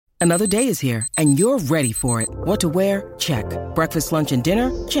Another day is here, and you're ready for it. What to wear? Check. Breakfast, lunch, and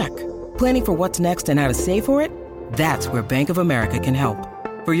dinner? Check. Planning for what's next and how to save for it? That's where Bank of America can help.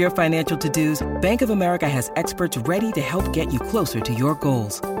 For your financial to-dos, Bank of America has experts ready to help get you closer to your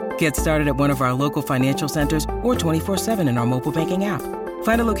goals. Get started at one of our local financial centers or 24/7 in our mobile banking app.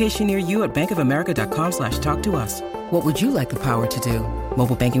 Find a location near you at bankofamerica.com/talktous. What would you like the power to do?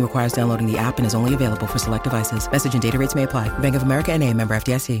 Mobile banking requires downloading the app and is only available for select devices. Message and data rates may apply. Bank of America N.A., member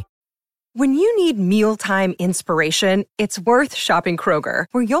FDIC. When you need mealtime inspiration, it's worth shopping Kroger,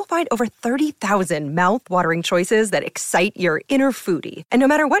 where you'll find over 30,000 mouth-watering choices that excite your inner foodie. And no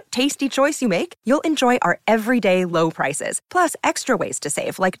matter what tasty choice you make, you'll enjoy our everyday low prices, plus extra ways to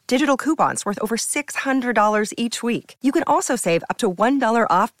save, like digital coupons worth over $600 each week. You can also save up to $1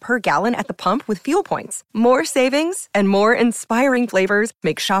 off per gallon at the pump with fuel points. More savings and more inspiring flavors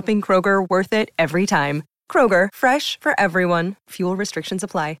make shopping Kroger worth it every time. Kroger, fresh for everyone. Fuel restrictions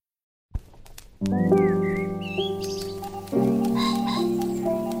apply.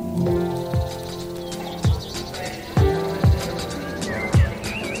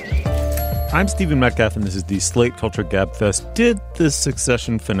 I'm Stephen Metcalf, and this is the Slate Culture Gabfest Did the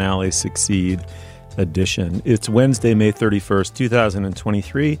Succession Finale Succeed edition. It's Wednesday, May 31st,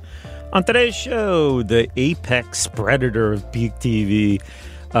 2023. On today's show, the apex predator of peak TV,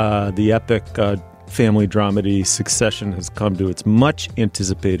 the epic family dramedy Succession has come to its much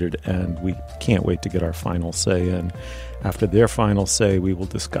anticipated end. We can't wait to get our final say in. After their final say, we will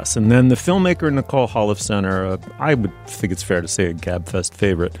discuss. And then the filmmaker Nicole Holofcener, I would think it's fair to say a Gabfest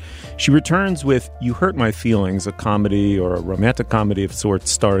favorite. She returns with You Hurt My Feelings, a comedy or a romantic comedy of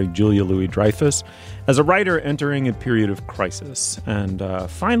sorts starring Julia Louis-Dreyfus as a writer entering a period of crisis. And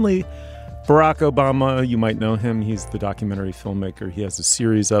finally, Barack Obama, you might know him. He's the documentary filmmaker. He has a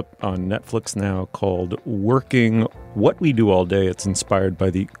series up on Netflix now called Working What We Do All Day. It's inspired by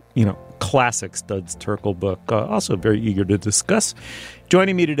the, classic Studs Terkel book. Also very eager to discuss.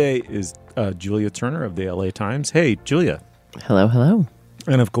 Joining me today is Julia Turner of the LA Times. Hey, Julia. Hello, hello.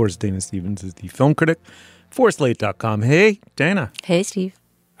 And of course, Dana Stevens is the film critic for Slate.com. Hey, Dana. Hey, Steve.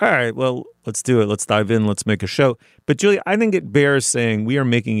 All right, well, let's do it. Let's dive in. Let's make a show. But Julia, I think it bears saying we are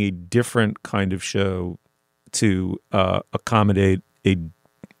making a different kind of show to accommodate a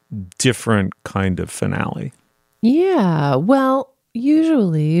different kind of finale. Yeah, well,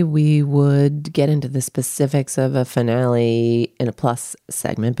 usually we would get into the specifics of a finale in a plus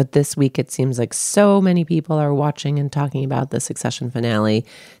segment, but this week it seems like so many people are watching and talking about the Succession finale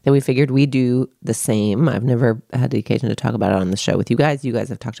that we figured we'd do the same. I've never had the occasion to talk about it on the show with you guys. You guys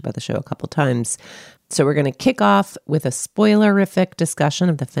have talked about the show a couple times. So we're going to kick off with a spoilerific discussion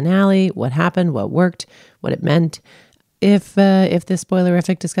of the finale, what happened, what worked, what it meant. If this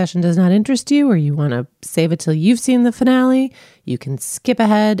spoilerific discussion does not interest you, or you want to save it till you've seen the finale, you can skip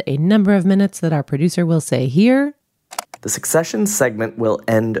ahead a number of minutes that our producer will say here. The Succession segment will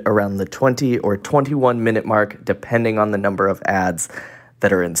end around the 20 or 21 minute mark, depending on the number of ads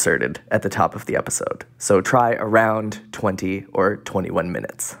that are inserted at the top of the episode. So try around 20 or 21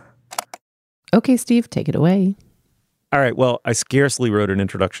 minutes. Okay, Steve, take it away. All right, well, I scarcely wrote an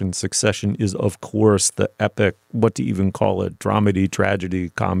introduction. Succession is, of course, the epic, what to even call it, dramedy, tragedy,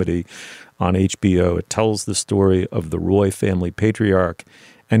 comedy on HBO. It tells the story of the Roy family patriarch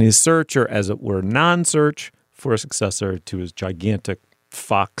and his search, or as it were, non-search, for a successor to his gigantic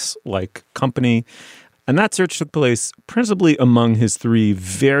Fox-like company. And that search took place principally among his three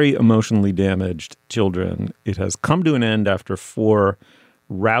very emotionally damaged children. It has come to an end after 4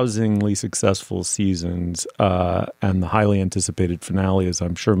 rousingly successful seasons, and the highly anticipated finale, as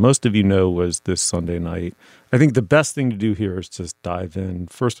I'm sure most of you know, was this Sunday night. I think the best thing to do here is just dive in.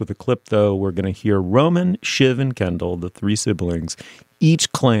 First with a clip, though, we're going to hear Roman, Shiv, and Kendall, the 3 siblings,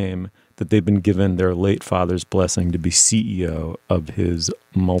 each claim that they've been given their late father's blessing to be CEO of his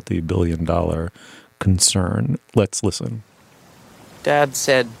multi-billion-dollar concern. Let's listen. Dad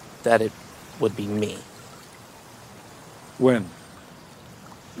said that it would be me. When?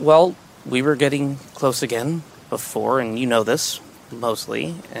 Well, we were getting close again before, and you know this,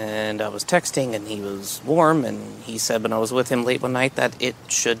 mostly. And I was texting, and he was warm, and he said when I was with him late one night that it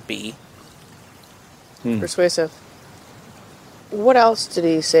should be. Persuasive. What else did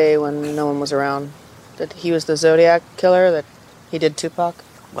he say when no one was around? That he was the Zodiac killer, that he did Tupac?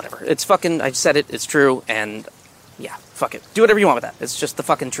 Whatever. It's fucking, I said it, it's true, and yeah, fuck it. Do whatever you want with that. It's just the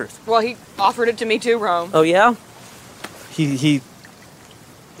fucking truth. Well, he offered it to me too, Rome. Oh, yeah?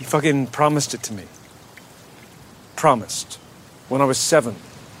 He fucking promised it to me. Promised. When I was 7.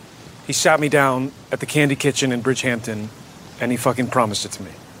 He sat me down at the Candy Kitchen in Bridgehampton, and he fucking promised it to me.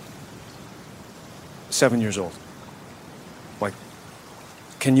 7 years old. Like,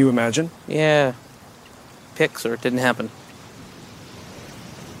 Can you imagine? Yeah. Pics or it didn't happen.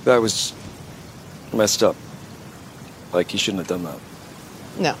 That was messed up. Like, he shouldn't have done that.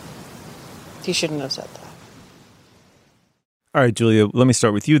 No. He shouldn't have said that. All right, Julia, let me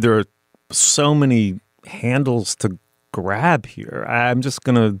start with you. There are so many handles to grab here. I'm just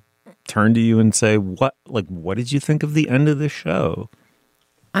going to turn to you and say, what did you think of the end of the show?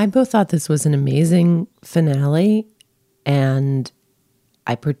 I both thought this was an amazing finale, and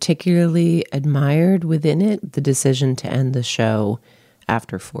I particularly admired within it the decision to end the show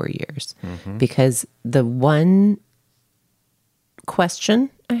after 4 years. Because the one question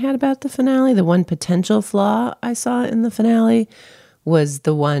I had about the finale, the one potential flaw I saw in the finale, was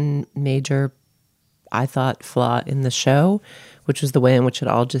the one major, I thought, flaw in the show, which was the way in which it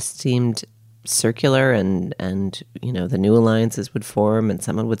all just seemed circular, and you know, the new alliances would form and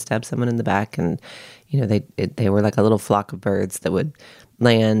someone would stab someone in the back, and you know, they were like a little flock of birds that would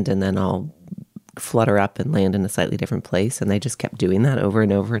land and then all flutter up and land in a slightly different place, and they just kept doing that over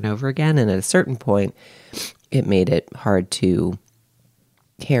and over and over again, and at a certain point it made it hard to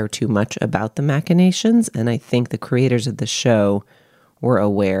care too much about the machinations. And I think the creators of the show were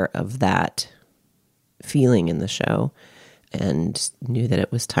aware of that feeling in the show and knew that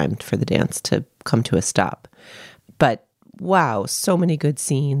it was time for the dance to come to a stop. But wow, so many good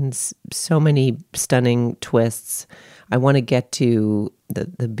scenes, so many stunning twists. I want to get to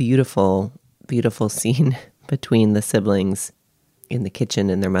the beautiful, beautiful scene between the siblings in the kitchen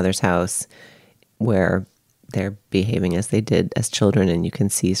in their mother's house, where they're behaving as they did as children, and you can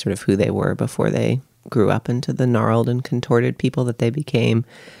see sort of who they were before they grew up into the gnarled and contorted people that they became.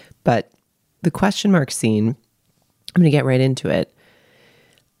 But the question mark scene, I'm going to get right into it.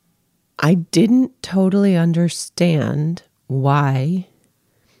 I didn't totally understand why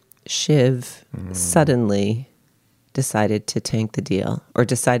Shiv suddenly decided to tank the deal, or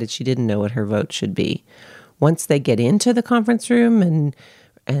decided she didn't know what her vote should be. Once they get into the conference room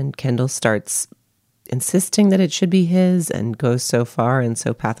and Kendall starts insisting that it should be his and goes so far and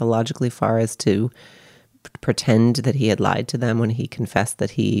so pathologically far as to pretend that he had lied to them when he confessed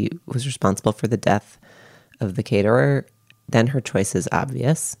that he was responsible for the death of the caterer, then her choice is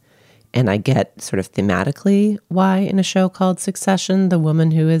obvious. And I get sort of thematically why in a show called Succession, the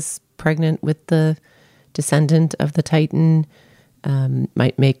woman who is pregnant with the descendant of the Titan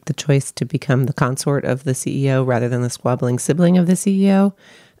might make the choice to become the consort of the CEO rather than the squabbling sibling of the CEO.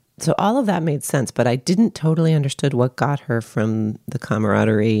 So all of that made sense, but I didn't totally understood what got her from the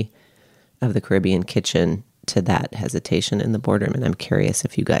camaraderie of the Caribbean kitchen to that hesitation in the boardroom. And I'm curious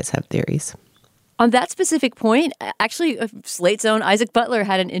if you guys have theories. On that specific point, actually, Slate's own Isaac Butler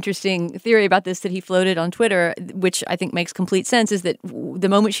had an interesting theory about this that he floated on Twitter, which I think makes complete sense, is that the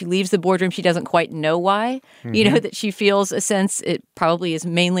moment she leaves the boardroom, she doesn't quite know why. You know, that she feels a sense, it probably is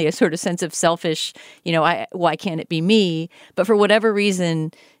mainly a sort of sense of selfish, you know, why can't it be me? But for whatever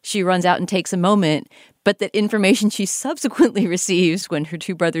reason, she runs out and takes a moment. But that information she subsequently receives when her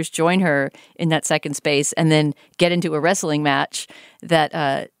two brothers join her in that second space and then get into a wrestling match,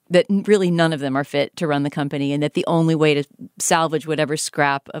 that really none of them are fit to run the company, and that the only way to salvage whatever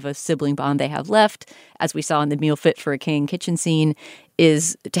scrap of a sibling bond they have left, as we saw in the Meal Fit for a King kitchen scene,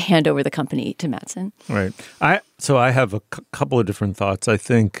 is to hand over the company to Matsson. Right. So I have a couple of different thoughts. I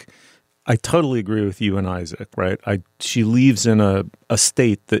think I totally agree with you and Isaac, right? She leaves in a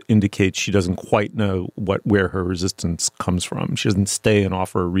state that indicates she doesn't quite know where her resistance comes from. She doesn't stay and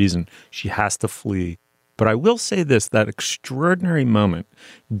offer a reason. She has to flee. But I will say this, that extraordinary moment,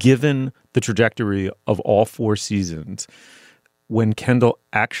 given the trajectory of all 4 seasons, when Kendall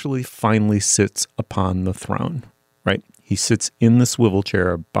actually finally sits upon the throne, right? He sits in the swivel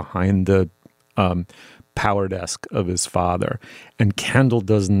chair behind the power desk of his father. And Kendall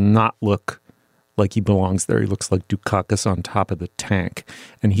does not look like he belongs there. He looks like Dukakis on top of the tank.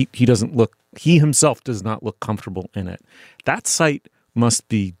 And he himself does not look comfortable in it. That sight must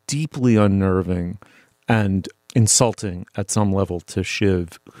be deeply unnerving and insulting at some level to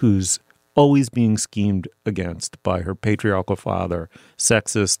Shiv, who's always being schemed against by her patriarchal father,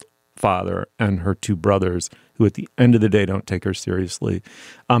 sexist father, and her 2 brothers, who at the end of the day don't take her seriously.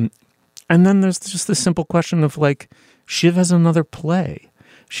 And then there's just the simple question of, like, Shiv has another play.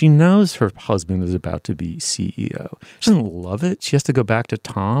 She knows her husband is about to be CEO. She doesn't love it. She has to go back to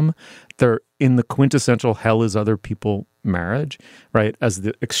Tom. They're in the quintessential hell is other people marriage, right? As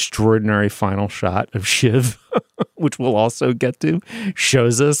the extraordinary final shot of Shiv, which we'll also get to,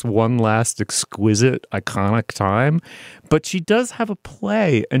 shows us one last exquisite, iconic time. But she does have a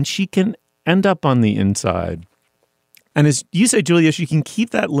play, and she can end up on the inside. And as you say, Julia, she can keep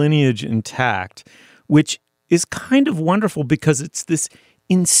that lineage intact, which is kind of wonderful because it's this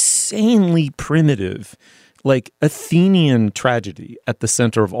insanely primitive, like Athenian tragedy at the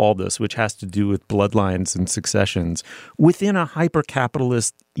center of all this, which has to do with bloodlines and successions within a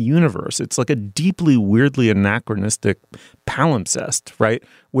hyper-capitalist universe. It's like a deeply, weirdly anachronistic palimpsest, right?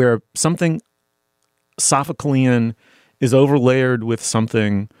 Where something Sophoclean is overlayered with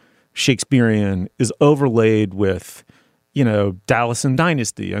something Shakespearean, is overlaid with, you know, Dallas and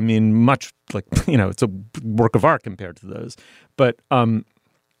Dynasty. I mean, much like, you know, it's a work of art compared to those. But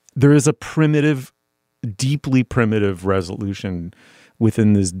there is a primitive, deeply primitive resolution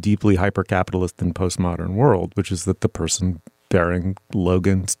within this deeply hyper-capitalist and postmodern world, which is that the person bearing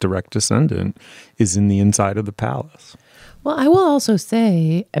Logan's direct descendant is in the inside of the palace. Well, I will also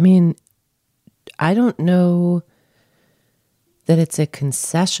say, I mean, I don't know that it's a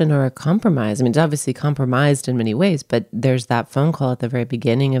concession or a compromise. I mean, it's obviously compromised in many ways, but there's that phone call at the very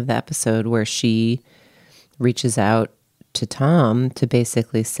beginning of the episode where she reaches out to Tom to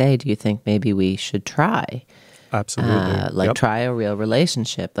basically say, do you think maybe we should try? Absolutely. Try a real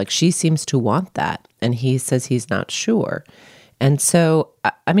relationship. Like, she seems to want that. And he says he's not sure. And so,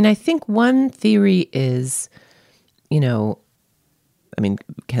 I mean, I think one theory is, you know, I mean,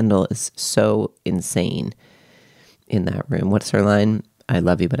 Kendall is so insane in that room. What's her line? I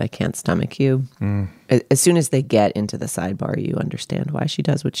love you, but I can't stomach you. As soon as they get into the sidebar, you understand why she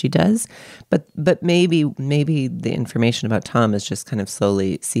does what she does. But maybe the information about Tom is just kind of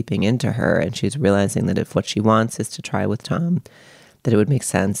slowly seeping into her, and she's realizing that if what she wants is to try with Tom, that it would make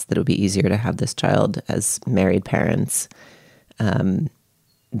sense, that it would be easier to have this child as married parents.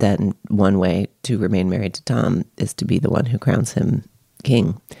 Then one way to remain married to Tom is to be the one who crowns him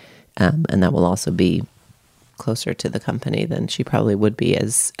king. And that will also be closer to the company than she probably would be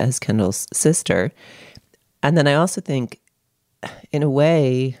as Kendall's sister. And then I also think, in a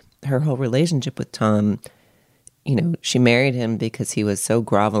way, her whole relationship with Tom, you know, she married him because he was so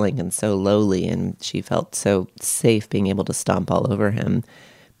groveling and so lowly, and she felt so safe being able to stomp all over him.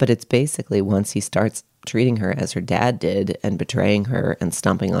 But it's basically once he starts treating her as her dad did and betraying her and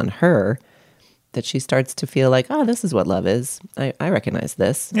stomping on her, that she starts to feel like, oh, this is what love is. I recognize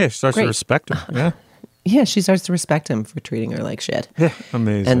this. Yeah, she starts to respect him. Yeah. Yeah, she starts to respect him for treating her like shit. Yeah,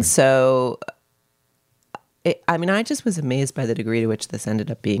 amazing. And so, I mean, I just was amazed by the degree to which this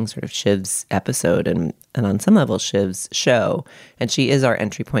ended up being sort of Shiv's episode and on some level Shiv's show. And she is our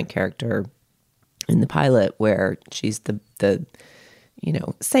entry point character in the pilot, where she's the you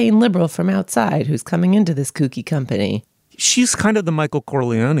know, sane liberal from outside who's coming into this kooky company. She's kind of the Michael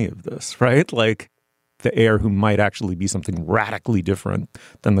Corleone of this, right? Like the heir who might actually be something radically different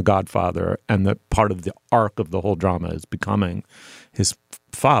than the Godfather, and that part of the arc of the whole drama is becoming his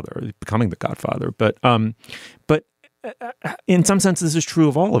father, becoming the Godfather. But in some sense, this is true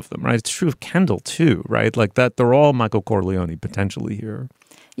of all of them, right? It's true of Kendall too, right? Like that, they're all Michael Corleone potentially here.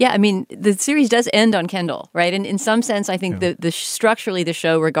 Yeah, I mean, the series does end on Kendall, right? And in some sense, I think structurally the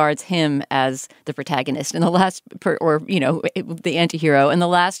show regards him as the protagonist and the last, the anti-hero. And the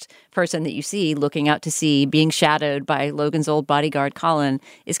last person that you see looking out to sea, being shadowed by Logan's old bodyguard, Colin,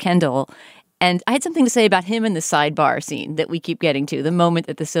 is Kendall. And I had something to say about him in the sidebar scene that we keep getting to, the moment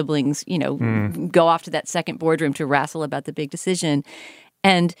that the siblings, go off to that second boardroom to wrestle about the big decision.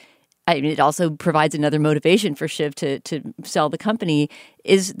 And I mean, it also provides another motivation for Shiv to sell the company,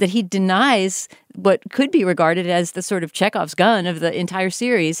 is that he denies what could be regarded as the sort of Chekhov's gun of the entire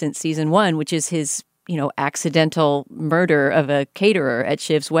series since season 1, which is his, accidental murder of a caterer at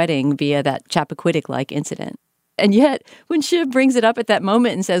Shiv's wedding via that Chappaquiddick-like incident. And yet, when Shiv brings it up at that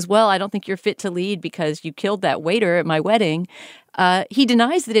moment and says, well, I don't think you're fit to lead because you killed that waiter at my wedding, he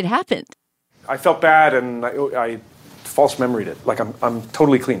denies that it happened. I felt bad, and I false memoried it. Like, I'm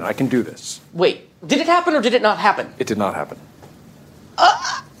totally clean. I can do this. Wait, did it happen or did it not happen? It did not happen.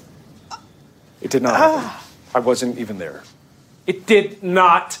 It did not happen. I wasn't even there. It did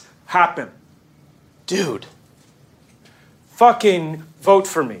not happen. Dude. Fucking vote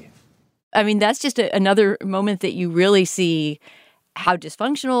for me. I mean, that's just another moment that you really see how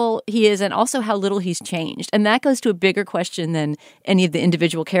dysfunctional he is and also how little he's changed. And that goes to a bigger question than any of the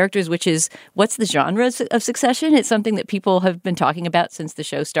individual characters, which is, what's the genre of Succession? It's something that people have been talking about since the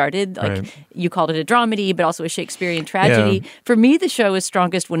show started. Like, right. You called it a dramedy, but also a Shakespearean tragedy. Yeah. For me, the show is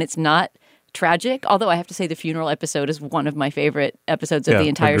strongest when it's not tragic, although I have to say the funeral episode is one of my favorite episodes of the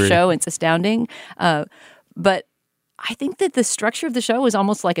entire show. It's astounding. But I think that the structure of the show is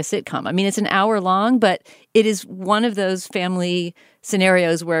almost like a sitcom. I mean, it's an hour long, but it is one of those family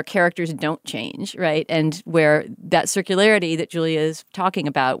scenarios where characters don't change, right? And where that circularity that Julia is talking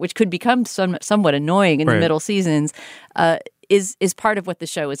about, which could become somewhat annoying in the middle seasons, is part of what the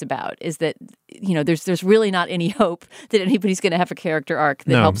show is about, is that, there's really not any hope that anybody's going to have a character arc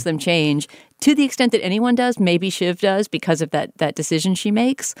that helps them change to the extent that anyone does. Maybe Shiv does because of that decision she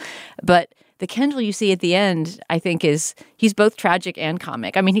makes. But the Kendall you see at the end, I think, he's both tragic and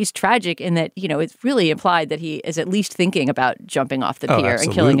comic. I mean, he's tragic in that, it's really implied that he is at least thinking about jumping off the pier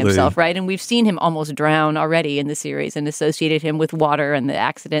and killing himself, right? And we've seen him almost drown already in the series and associated him with water and the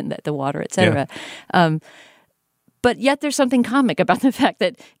accident, the water, et cetera. Yeah. But yet there's something comic about the fact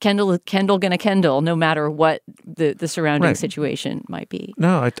that Kendall gonna Kendall, no matter what the surrounding situation might be.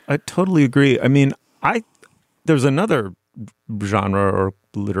 No, I totally agree. I mean, there's another genre or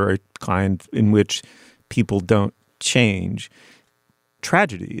literary kind in which people don't change.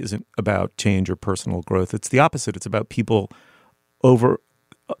 Tragedy isn't about change or personal growth. It's the opposite. It's about people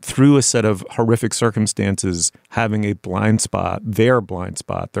through a set of horrific circumstances having a blind spot, their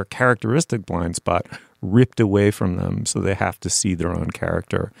characteristic blind spot, ripped away from them, so they have to see their own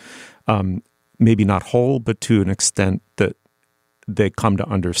character. Maybe not whole, but to an extent that they come to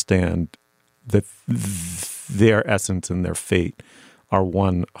understand that their essence and their fate are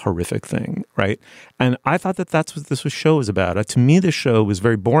one horrific thing, right? And I thought that that's what this show was about. To me, this show was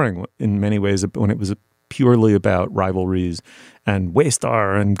very boring in many ways when it was purely about rivalries and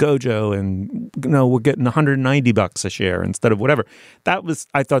Waystar and Gojo and, we're getting $190 a share instead of whatever.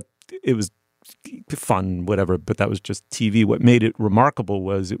 I thought it was fun, whatever, but that was just TV. What made it remarkable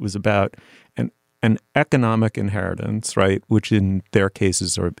was it was about an economic inheritance, right, which in their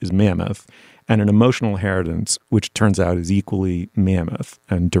cases is mammoth, and an emotional inheritance, which turns out is equally mammoth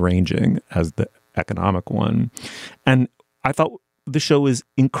and deranging as the economic one. And I thought the show is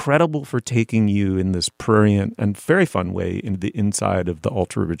incredible for taking you in this prurient and very fun way into the inside of the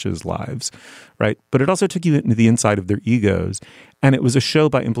ultra-rich's lives, right? But it also took you into the inside of their egos. And it was a show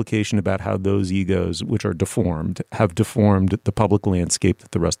by implication about how those egos, which are deformed, have deformed the public landscape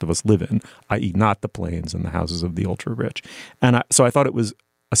that the rest of us live in, i.e. not the planes and the houses of the ultra-rich. And so I thought it was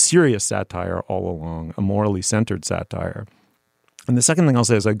a serious satire all along, a morally centered satire. And the second thing I'll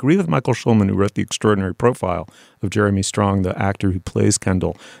say is I agree with Michael Schulman, who wrote The Extraordinary Profile of Jeremy Strong, the actor who plays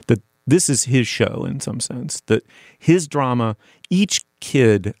Kendall, that this is his show in some sense, that his drama, each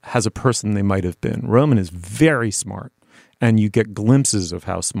kid has a person they might have been. Roman is very smart, and you get glimpses of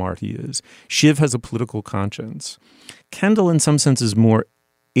how smart he is. Shiv has a political conscience. Kendall, in some sense, is more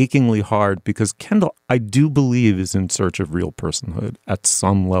achingly hard because Kendall, I do believe, is in search of real personhood at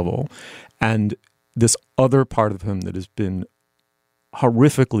some level. And this other part of him that has been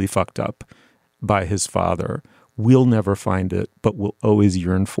horrifically fucked up by his father will never find it, but will always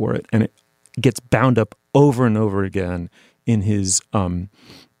yearn for it. And it gets bound up over and over again in his own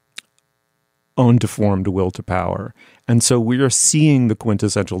deformed will to power. And so we are seeing the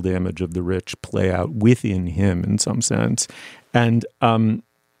quintessential damage of the rich play out within him in some sense. And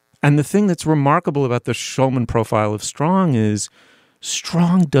the thing that's remarkable about the Schulman profile of Strong is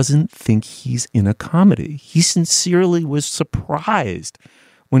Strong doesn't think he's in a comedy. He sincerely was surprised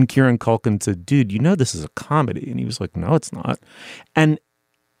when Kieran Culkin said, dude, this is a comedy. And he was like, no, it's not. And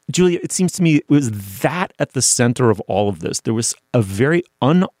Julia, it seems to me it was that at the center of all of this. There was a very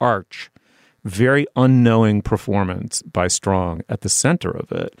unarch, very unknowing performance by Strong at the center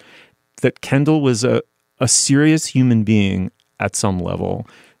of it, that Kendall was a serious human being at some level,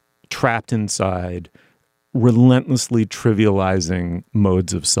 trapped inside, relentlessly trivializing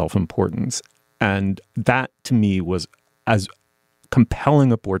modes of self-importance. And that, to me, was as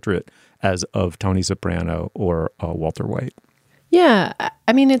compelling a portrait as of Tony Soprano or Walter White. Yeah,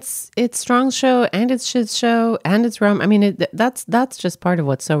 I mean, it's Strong's show and it's Shiv's show and it's Rum. I mean, that's just part of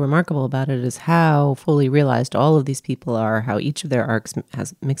what's so remarkable about it is how fully realized all of these people are, how each of their arcs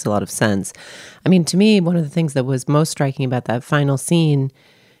makes a lot of sense. I mean, to me, one of the things that was most striking about that final scene,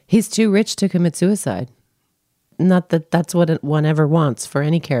 he's too rich to commit suicide. Not that that's what one ever wants for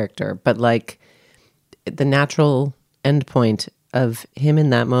any character, but like the natural endpoint of him in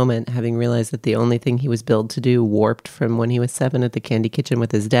that moment, having realized that the only thing he was billed to do, warped from when he was 7 at the Candy Kitchen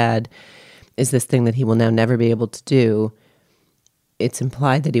with his dad, is this thing that he will now never be able to do. It's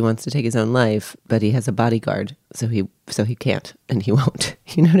implied that he wants to take his own life, but he has a bodyguard, so he can't and he won't.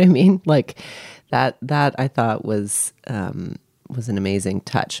 You know what I mean? Like that I thought was an amazing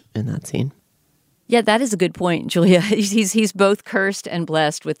touch in that scene. Yeah, that is a good point, Julia. He's both cursed and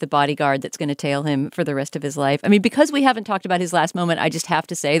blessed with the bodyguard that's going to tail him for the rest of his life. I mean, because we haven't talked about his last moment, I just have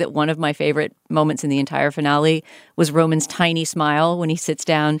to say that one of my favorite moments in the entire finale was Roman's tiny smile when he sits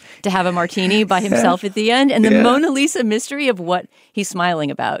down to have a martini by himself at the end, and the Mona Lisa mystery of what he's smiling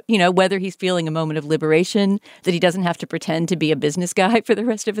about. You know, whether he's feeling a moment of liberation, that he doesn't have to pretend to be a business guy for the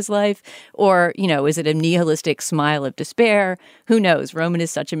rest of his life, or, you know, is it a nihilistic smile of despair? Who knows? Roman is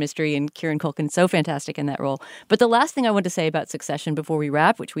such a mystery, and Kieran Culkin so fantastic in that role. But the last thing I want to say about Succession before we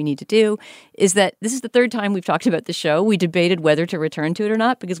wrap, which we need to do, is that this is the third time we've talked about the show. We debated whether to return to it or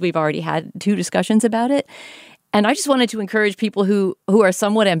not because we've already had 2 discussions about it. And I just wanted to encourage people who are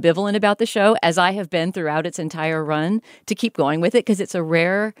somewhat ambivalent about the show, as I have been throughout its entire run, to keep going with it because it's a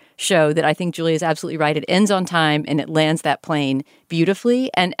rare show that I think Julia is absolutely right. It ends on time and it lands that plane beautifully.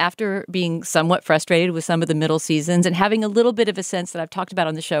 And after being somewhat frustrated with some of the middle seasons and having a little bit of a sense that I've talked about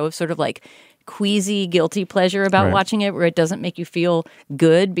on the show of sort of like queasy, guilty pleasure about watching it, where it doesn't make you feel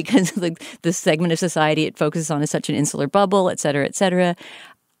good because the segment of society it focuses on is such an insular bubble, et cetera, et cetera.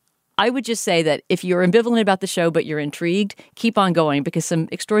 I would just say that if you're ambivalent about the show but you're intrigued, keep on going because some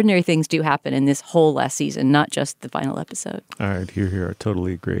extraordinary things do happen in this whole last season, not just the final episode. All right, here. I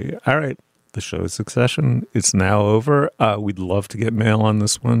totally agree. All right, the show is Succession. It's now over. We'd love to get mail on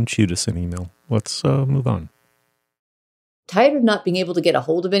this one. Shoot us an email. Let's move on. Tired of not being able to get a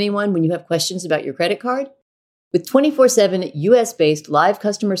hold of anyone when you have questions about your credit card? With 24/7 U.S.-based live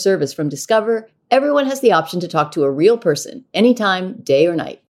customer service from Discover, everyone has the option to talk to a real person anytime, day or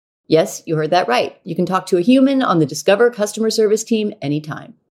night. Yes, you heard that right. You can talk to a human on the Discover customer service team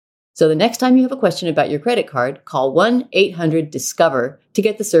anytime. So the next time you have a question about your credit card, call 1-800-DISCOVER to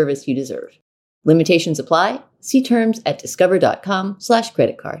get the service you deserve. Limitations apply. See terms at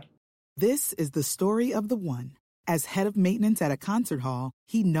discover.com/creditcard. This is the story of the one. As head of maintenance at a concert hall,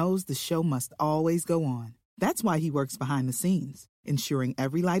 he knows the show must always go on. That's why he works behind the scenes, ensuring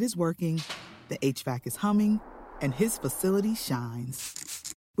every light is working, the HVAC is humming, and his facility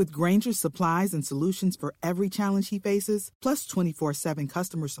shines. With Grainger's supplies and solutions for every challenge he faces, plus 24/7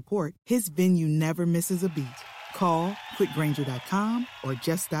 customer support, his venue never misses a beat. Call quickgrainger.com or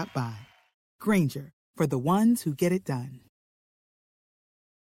just stop by. Grainger, for the ones who get it done.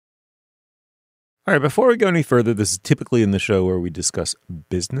 All right, before we go any further, this is typically in the show where we discuss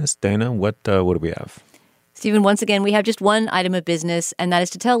business. Dana, what do we have? Stephen, once again, we have just one item of business, and that is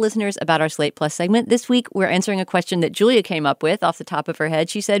to tell listeners about our Slate Plus segment. This week, we're answering a question that Julia came up with off the top of her head.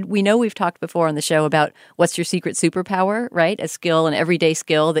 She said, we know we've talked before on the show about what's your secret superpower, right? A skill, an everyday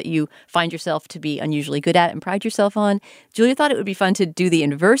skill that you find yourself to be unusually good at and pride yourself on. Julia thought it would be fun to do the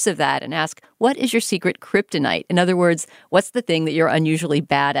inverse of that and ask, what is your secret kryptonite? In other words, what's the thing that you're unusually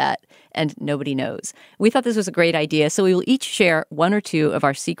bad at and nobody knows? We thought this was a great idea, so we will each share 1 or 2 of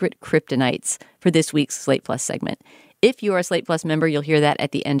our secret kryptonites for this week's Slate Plus segment. If you are a Slate Plus member, you'll hear that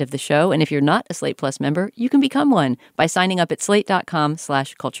at the end of the show. And if you're not a Slate Plus member, you can become one by signing up at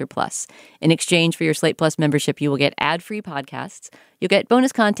slate.com/cultureplus. In exchange for your Slate Plus membership, you will get ad-free podcasts. You'll get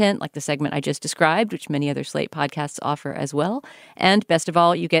bonus content like the segment I just described, which many other Slate podcasts offer as well. And best of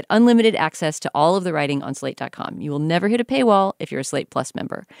all, you get unlimited access to all of the writing on slate.com. You will never hit a paywall if you're a Slate Plus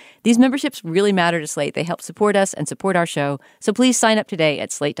member. These memberships really matter to Slate. They help support us and support our show. So please sign up today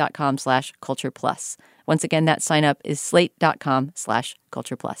at slate.com/cultureplus. Once again, that sign up is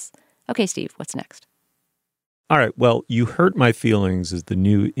slate.com/cultureplus. Okay, Steve, what's next? All right. Well, You Hurt My Feelings is the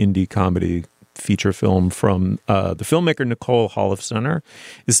new indie comedy feature film from the filmmaker Nicole Holofcener.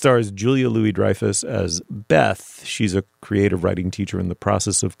 It stars Julia Louis-Dreyfus as Beth. She's a creative writing teacher in the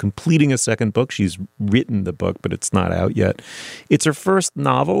process of completing a second book. She's written the book, but it's not out yet. It's her first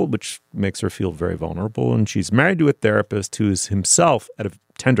novel, which makes her feel very vulnerable. And she's married to a therapist who is himself at a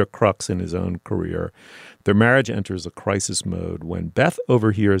tender crux in his own career. Their marriage enters a crisis mode when Beth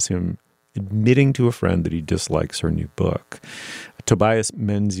overhears him admitting to a friend that he dislikes her new book. Tobias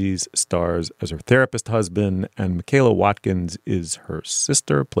Menzies stars as her therapist husband, and Michaela Watkins is her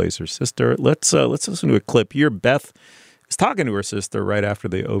sister, plays her sister. Let's listen to a clip here. Beth is talking to her sister right after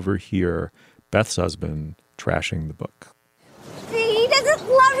they overhear Beth's husband trashing the book. He doesn't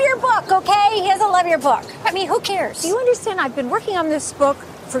love your book, okay? He doesn't love your book. I mean, who cares? Do you understand? I've been working on this book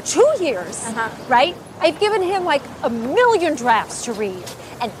for 2 years, right? I've given him like 1,000,000 drafts to read.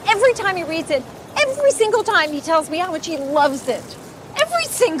 And every time he reads it, every single time he tells me how much he loves it. Every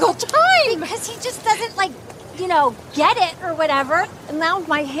single time! Because he just doesn't, get it or whatever. And now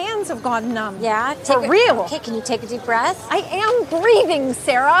my hands have gone numb. Yeah? For real. Okay, can you take a deep breath? I am breathing,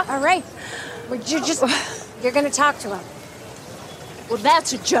 Sarah. All right. Would you just... You're going to talk to him. Well,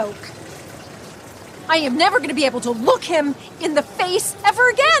 that's a joke. I am never going to be able to look him in the face ever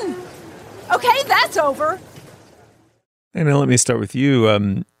again. Okay, that's over. And let me start with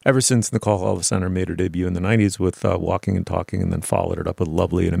you. Ever since Nicole Holofcener made her debut in the 90s with Walking and Talking and then followed it up with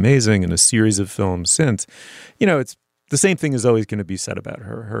Lovely and Amazing and a series of films since, it's the same thing is always going to be said about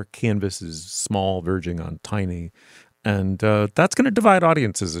her. Her canvas is small, verging on tiny. And that's going to divide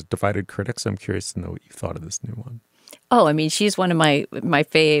audiences. It divided critics. I'm curious to know what you thought of this new one. Oh, I mean, she's one of my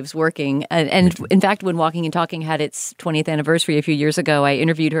faves working. And in fact, when Walking and Talking had its 20th anniversary a few years ago, I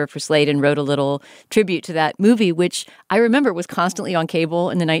interviewed her for Slate and wrote a little tribute to that movie, which I remember was constantly on cable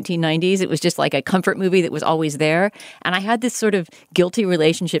in the 1990s. It was just like a comfort movie that was always there. And I had this sort of guilty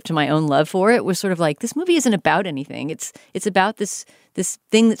relationship to my own love for it. It was sort of like, this movie isn't about anything. It's about this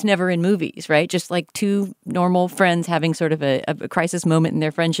thing that's never in movies, right? Just like two normal friends having sort of a crisis moment in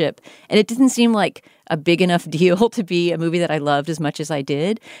their friendship. And it didn't seem like a big enough deal to be a movie that I loved as much as I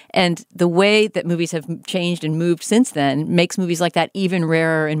did. And the way that movies have changed and moved since then makes movies like that even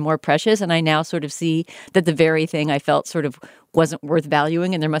rarer and more precious. And I now sort of see that the very thing I felt sort of wasn't worth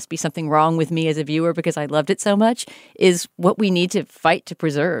valuing and there must be something wrong with me as a viewer because I loved it so much is what we need to fight to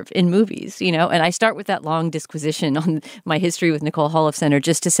preserve in movies, And I start with that long disquisition on my history with Nicole Holofcener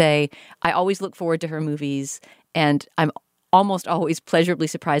just to say I always look forward to her movies and I'm almost always pleasurably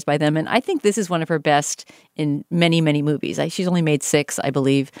surprised by them. And I think this is one of her best in many, many movies. She's only made 6, I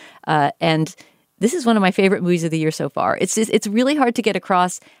believe. And this is one of my favorite movies of the year so far. It's really hard to get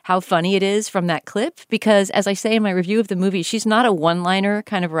across how funny it is from that clip because, as I say in my review of the movie, she's not a one-liner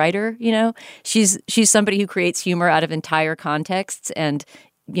kind of writer, She's somebody who creates humor out of entire contexts and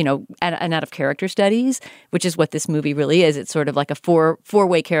and out of character studies, which is what this movie really is. It's sort of like a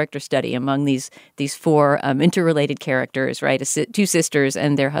four-way character study among these 4 interrelated characters, right? 2 sisters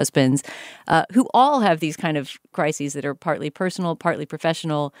and their husbands, who all have these kind of crises that are partly personal, partly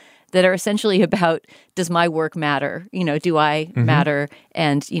professional, that are essentially about, does my work matter? Do I matter?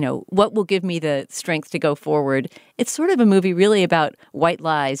 And, what will give me the strength to go forward? It's sort of a movie really about white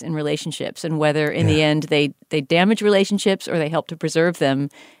lies in relationships and whether in the end they damage relationships or they help to preserve them.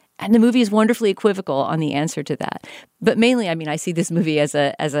 And the movie is wonderfully equivocal on the answer to that. But mainly, I mean, I see this movie as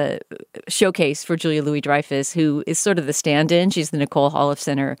a showcase for Julia Louis-Dreyfus, who is sort of the stand-in. She's the Nicole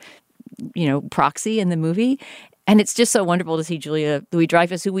Holofcener, proxy in the movie. And it's just so wonderful to see Julia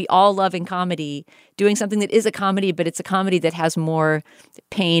Louis-Dreyfus, who we all love in comedy, doing something that is a comedy, but it's a comedy that has more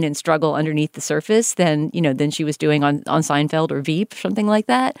pain and struggle underneath the surface than she was doing on Seinfeld or Veep, something like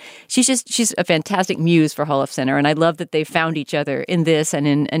that. She's a fantastic muse for Holofcener, and I love that they found each other in this and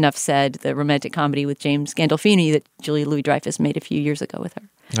in Enough Said, the romantic comedy with James Gandolfini that Julia Louis-Dreyfus made a few years ago with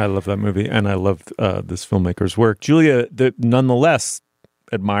her. I love that movie, and I love this filmmaker's work. Julia, nonetheless,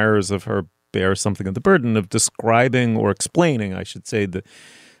 admirers of her bear something of the burden of describing or explaining, I should say, the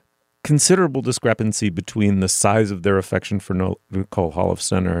considerable discrepancy between the size of their affection for Nicole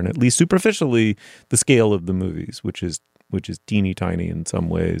Holofcener and at least superficially the scale of the movies, which is teeny tiny in some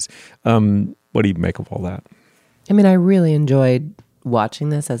ways. What do you make of all that? I mean, I really enjoyed watching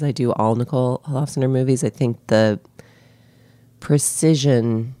this, as I do all Nicole Holofcener movies. I think the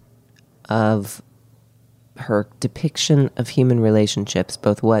precision of her depiction of human relationships,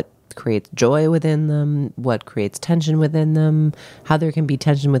 both what creates joy within them, what creates tension within them, how there can be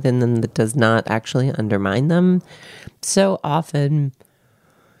tension within them that does not actually undermine them. So often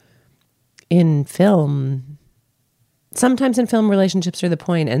in film, sometimes in film relationships are the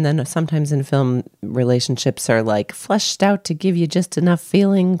point, and then sometimes in film relationships are like fleshed out to give you just enough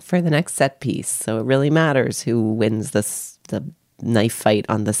feeling for the next set piece. So it really matters who wins the knife fight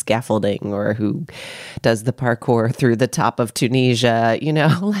on the scaffolding or who does the parkour through the top of Tunisia,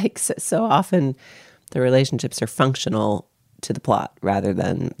 so often the relationships are functional to the plot rather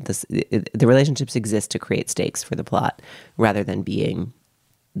than the relationships exist to create stakes for the plot rather than being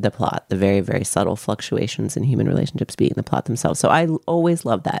the plot, the very, very subtle fluctuations in human relationships being the plot themselves. So I always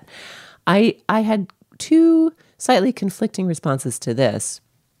love that. I had 2 slightly conflicting responses to this,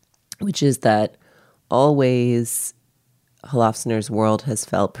 which is that always Holofcener's world has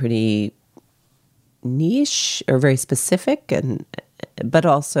felt pretty niche or very specific, but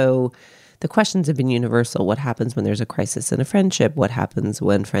also the questions have been universal. What happens when there's a crisis in a friendship? What happens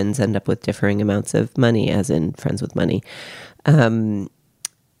when friends end up with differing amounts of money, as in Friends with Money? And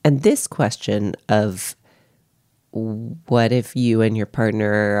this question of what if you and your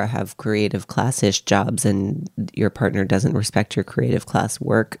partner have creative class-ish jobs and your partner doesn't respect your creative class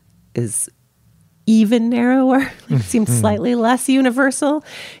work is even narrower, seemed slightly less universal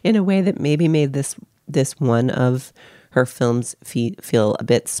in a way that maybe made this one of her films feel a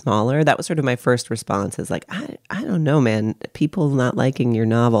bit smaller. That was sort of my first response is like, I don't know, man, people not liking your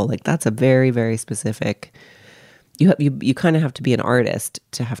novel, like that's a very, very specific you kind of have to be an artist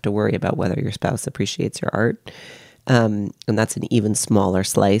to have to worry about whether your spouse appreciates your art. And that's an even smaller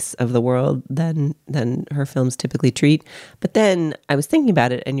slice of the world than her films typically treat. But then I was thinking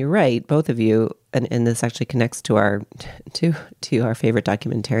about it, and you're right, both of you, and this actually connects to our favorite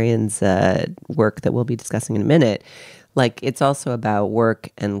documentarian's work that we'll be discussing in a minute. Like, it's also about work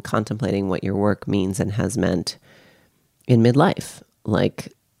and contemplating what your work means and has meant in midlife.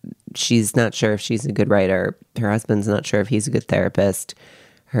 Like, she's not sure if she's a good writer. Her husband's not sure if he's a good therapist.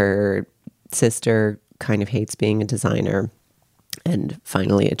 Her sister kind of hates being a designer and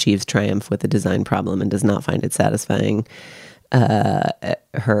finally achieves triumph with a design problem and does not find it satisfying.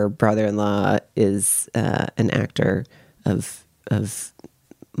 Her brother-in-law is an actor of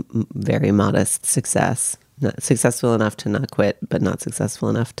very modest success, not successful enough to not quit, but not successful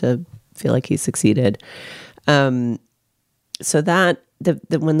enough to feel like he's succeeded. So that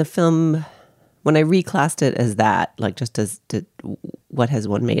when I reclassed it as that, like just as what has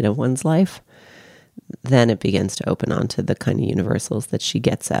one made of one's life, then it begins to open onto the kind of universals that she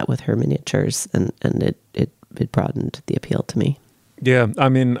gets at with her miniatures, and it broadened the appeal to me. Yeah, I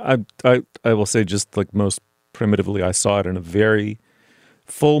mean, I will say, just like most primitively, I saw it in a very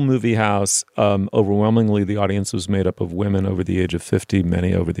full movie house. Overwhelmingly, the audience was made up of women over the age of 50,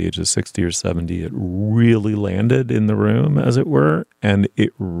 many over the age of 60 or 70. It really landed in the room, as it were, and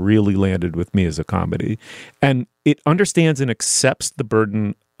it really landed with me as a comedy. And it understands and accepts the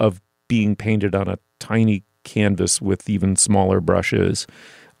burden of being painted on a tiny canvas with even smaller brushes.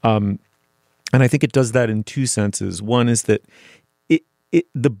 And I think it does that in two senses. One is that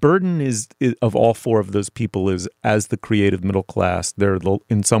the burden is of all four of those people is, as the creative middle class, they're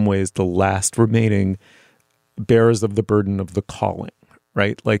in some ways the last remaining bearers of the burden of the calling,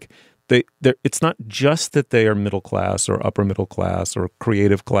 right? Like it's not just that they are middle class or upper middle class or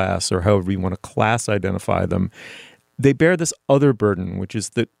creative class or however you want to class identify them. They bear this other burden, which is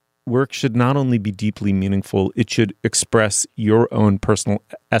that work should not only be deeply meaningful, it should express your own personal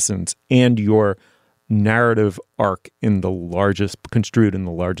essence and your narrative arc construed in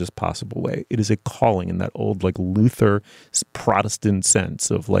the largest possible way. It is a calling in that old, like, Luther Protestant sense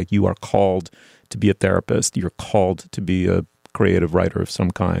of, like, you are called to be a therapist, you're called to be a creative writer of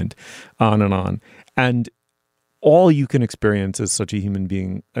some kind, on and on. And all you can experience as such a human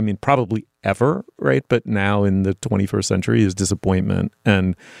being, I mean, probably ever, right? But now in the 21st century is disappointment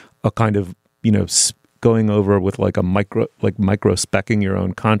and a kind of, going over with like a micro-specking your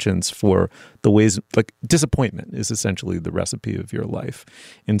own conscience for the ways, like, disappointment is essentially the recipe of your life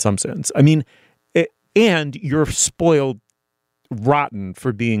in some sense. I mean, and you're spoiled rotten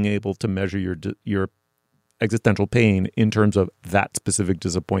for being able to measure your existential pain in terms of that specific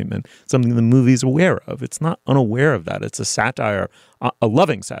disappointment, something the movie's aware of. It's not unaware of that. It's a satire, a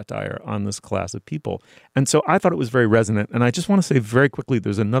loving satire on this class of people. And so I thought it was very resonant. And I just want to say very quickly,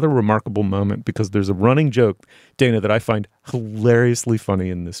 there's another remarkable moment, because there's a running joke, Dana, that I find hilariously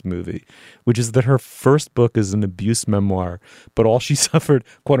funny in this movie, which is that her first book is an abuse memoir, but all she suffered,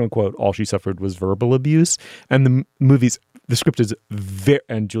 quote unquote, all she suffered was verbal abuse. And the script is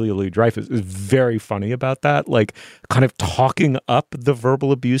and Julia Louis-Dreyfus is very funny about that, like kind of talking up the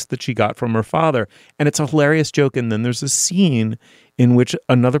verbal abuse that she got from her father. And it's a hilarious joke. And then there's a scene in which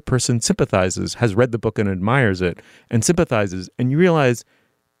another person sympathizes, has read the book and admires it, and sympathizes. And you realize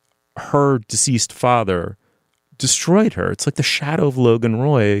her deceased father destroyed her. It's like the shadow of Logan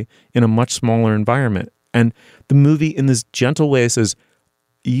Roy in a much smaller environment. And the movie, in this gentle way, says,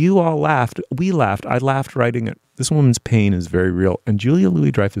 you all laughed. We laughed. I laughed writing it. This woman's pain is very real. And Julia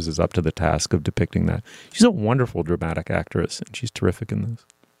Louis-Dreyfus is up to the task of depicting that. She's a wonderful dramatic actress, and she's terrific in this.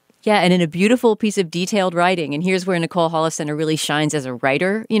 Yeah, and in a beautiful piece of detailed writing. And here's where Nicole Hollis Center really shines as a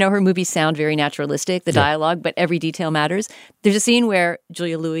writer. Her movies sound very naturalistic, the dialogue, but every detail matters. There's a scene where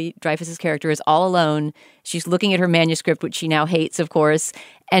Julia Louis-Dreyfus's character is all alone. She's looking at her manuscript, which she now hates, of course,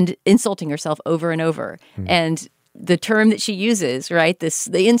 and insulting herself over and over. And the term that she uses, right,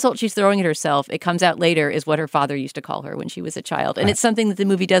 the insult she's throwing at herself, it comes out later, is what her father used to call her when she was a child. And it's something that the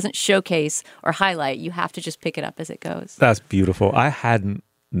movie doesn't showcase or highlight. You have to just pick it up as it goes. That's beautiful. I hadn't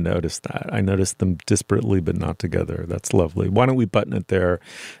noticed that. I noticed them disparately but not together. That's lovely. Why don't we button it there?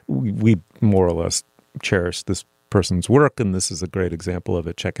 We more or less cherish this person's work, and this is a great example of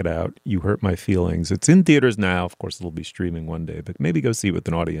it. Check it out. You Hurt My Feelings. It's in theaters now. Of course, it'll be streaming one day, but maybe go see it with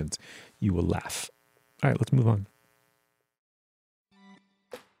an audience. You will laugh. All right, let's move on.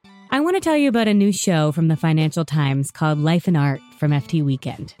 I want to tell you about a new show from the Financial Times called Life and Art from FT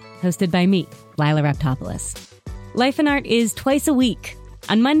Weekend, hosted by me, Lila Raptopoulos. Life and Art is twice a week.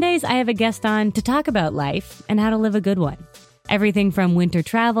 On Mondays, I have a guest on to talk about life and how to live a good one. Everything from winter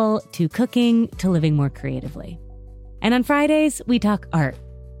travel to cooking to living more creatively. And on Fridays, we talk art.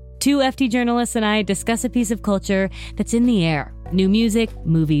 Two FT journalists and I discuss a piece of culture that's in the air. New music,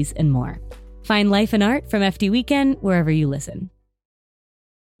 movies, and more. Find Life and Art from FT Weekend wherever you listen.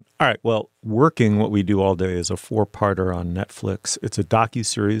 All right, well, Working, What We Do All Day is a 4-parter on Netflix. It's a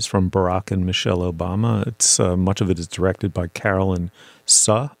docuseries from Barack and Michelle Obama. It's much of it is directed by Carolyn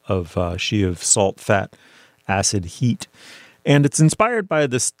Suh of She of Salt, Fat, Acid, Heat. And it's inspired by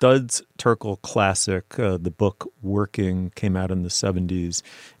the Studs Terkel classic. The book Working came out in the 70s,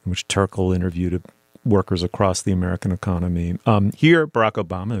 in which Terkel interviewed workers across the American economy. Here, Barack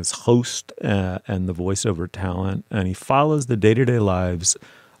Obama is host and the voiceover talent, and he follows the day-to-day lives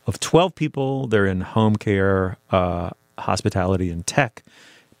of 12 people. They're in home care, hospitality, and tech.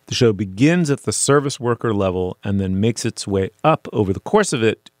 The show begins at the service worker level and then makes its way up over the course of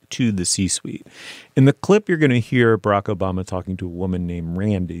it to the C-suite. In the clip, you're going to hear Barack Obama talking to a woman named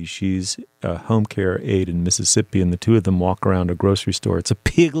Randy. She's a home care aide in Mississippi, and the two of them walk around a grocery store. It's a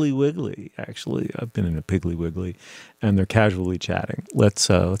Piggly Wiggly, actually. I've been in a Piggly Wiggly, and they're casually chatting. Let's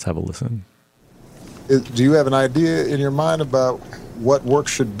have a listen. Do you have an idea in your mind about what work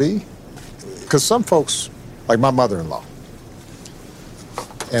should be? Because some folks, like my mother-in-law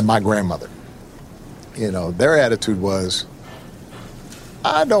and my grandmother, their attitude was,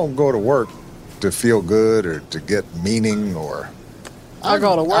 I don't go to work to feel good or to get meaning, or I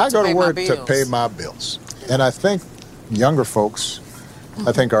go to work to pay my bills. And I think younger folks,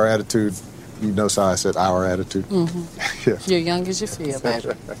 I think our attitude, you notice how I said our attitude? Mm-hmm. Yeah. You're young as you feel, baby.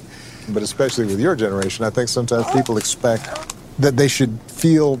 But especially with your generation, I think sometimes people expect that they should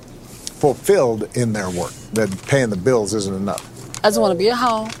feel fulfilled in their work, that paying the bills isn't enough. I just want to be at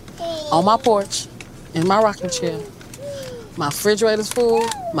home, on my porch, in my rocking chair. My refrigerator's full,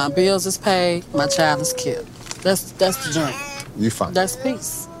 my bills is paid, my child is killed. That's the dream. You find that's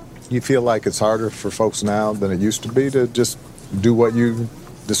peace. You feel like it's harder for folks now than it used to be to just do what you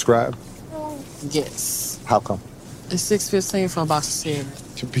described? Yes. How come? It's $6.15 for a box of cereal.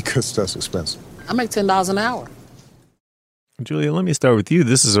 Because stuff's expensive. I make $10 an hour. Julia, let me start with you.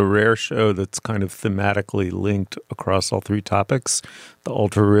 This is a rare show that's kind of thematically linked across all three topics: the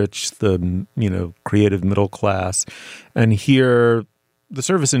ultra-rich, the creative middle class. And here, the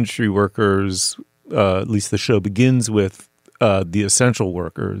service industry workers, at least the show begins with the essential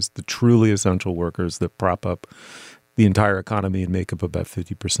workers, the truly essential workers that prop up the entire economy and make up about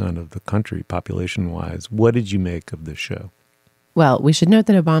 50% of the country population-wise. What did you make of this show? Well, we should note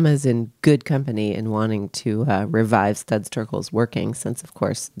that Obama is in good company in wanting to revive Studs Terkel's Working, since, of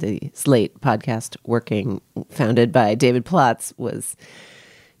course, the Slate podcast Working, founded by David Plotz, was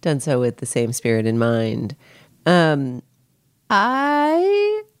done so with the same spirit in mind.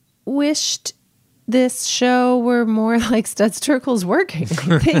 I wished this show were more like Studs Terkel's Working,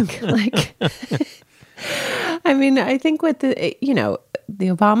 I think. I think with the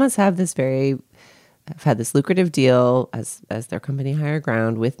Obamas have had this lucrative deal as their company Higher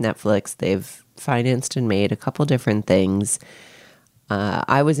Ground with Netflix. They've financed and made a couple different things.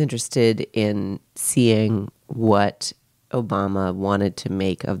 I was interested in seeing what Obama wanted to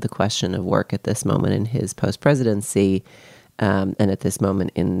make of the question of work at this moment in his post-presidency, and at this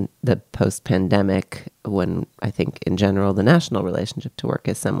moment in the post-pandemic, when I think in general the national relationship to work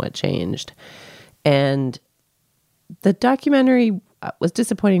has somewhat changed. And the documentary was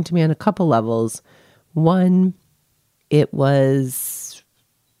disappointing to me on a couple levels. One, it was,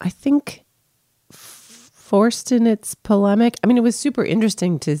 I think, forced in its polemic. I mean, it was super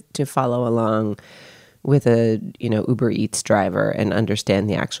interesting to follow along with a Uber Eats driver and understand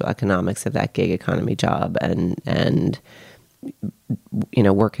the actual economics of that gig economy job, and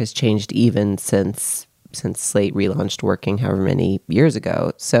work has changed even since Slate relaunched Working however many years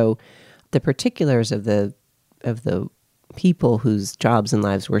ago. So the particulars of the people whose jobs and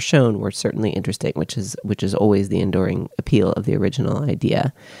lives were shown were certainly interesting, which is always the enduring appeal of the original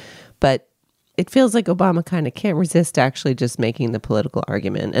idea. But it feels like Obama kind of can't resist actually just making the political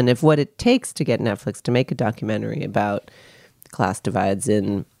argument. And if what it takes to get Netflix to make a documentary about class divides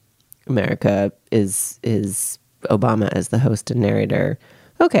in America is Obama as the host and narrator,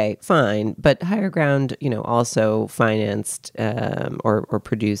 okay, fine. But Higher Ground, also financed or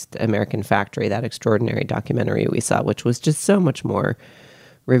produced American Factory, that extraordinary documentary we saw, which was just so much more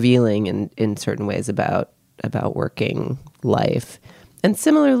revealing in certain ways about working life. And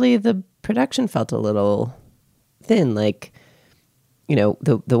similarly, the production felt a little thin. Like,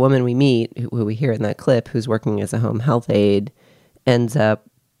 the woman we meet, who we hear in that clip, who's working as a home health aide, ends up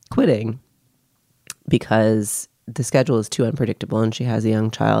quitting because the schedule is too unpredictable, and she has a young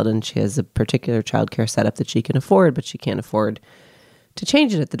child, and she has a particular childcare setup that she can afford, but she can't afford to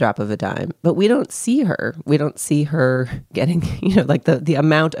change it at the drop of a dime. But we don't see her. We don't see her getting, like the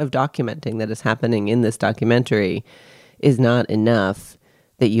amount of documenting that is happening in this documentary is not enough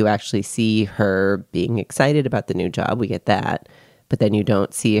that you actually see her being excited about the new job. We get that. But then you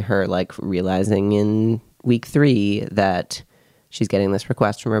don't see her like realizing in week 3 that she's getting this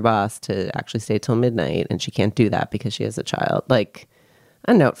request from her boss to actually stay till midnight, and she can't do that because she has a child. Like,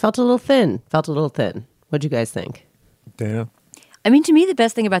 I don't know, it felt a little thin. What'd you guys think? Dana? I mean, to me, the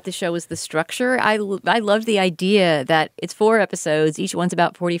best thing about the show is the structure. I love the idea that it's 4 episodes, each one's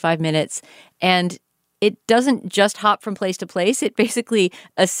about 45 minutes, and it doesn't just hop from place to place. It basically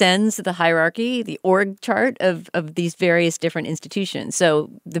ascends the hierarchy, the org chart of these various different institutions.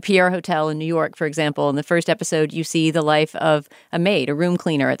 So the Pierre Hotel in New York, for example, in the first episode, you see the life of a maid, a room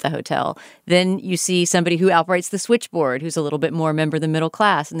cleaner at the hotel. Then you see somebody who operates the switchboard, who's a little bit more a member of the middle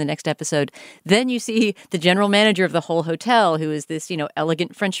class in the next episode. Then you see the general manager of the whole hotel, who is this,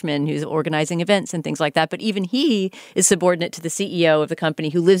 elegant Frenchman who's organizing events and things like that. But even he is subordinate to the CEO of the company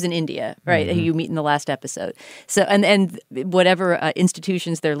who lives in India, right, who you meet in the last episode. So, and whatever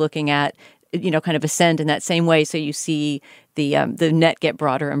institutions they're looking at, kind of ascend in that same way. So you see the net get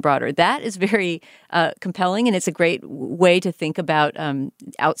broader and broader. That is very compelling, and it's a great way to think about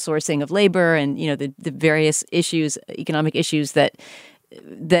outsourcing of labor and, the various issues, economic issues that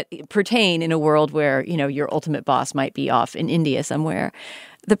pertain in a world where, your ultimate boss might be off in India somewhere.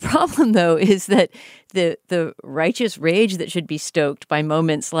 The problem, though, is that the righteous rage that should be stoked by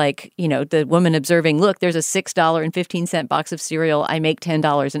moments like, the woman observing, look, there's a $6.15 box of cereal. I make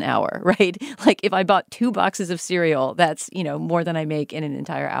 $10 an hour, right? Like if I bought 2 boxes of cereal, that's, more than I make in an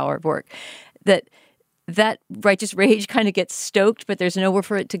entire hour of work. That righteous rage kind of gets stoked, but there's nowhere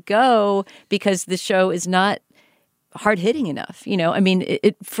for it to go because the show is not hard-hitting enough. I mean,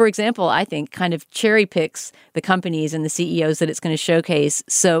 it, for example, I think kind of cherry picks the companies and the CEOs that it's going to showcase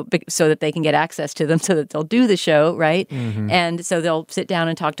so that they can get access to them so that they'll do the show, right? Mm-hmm. And so they'll sit down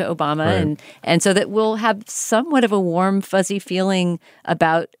and talk to Obama right. and so that we'll have somewhat of a warm, fuzzy feeling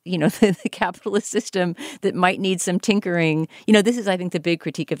about, the capitalist system that might need some tinkering. This is, I think, the big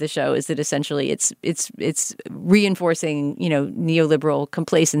critique of the show is that essentially it's reinforcing, neoliberal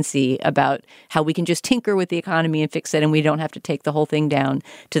complacency about how we can just tinker with the economy and fix it, and we don't have to take the whole thing down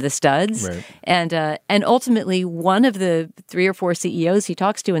to the studs. Right. And ultimately, one of the 3 or 4 CEOs he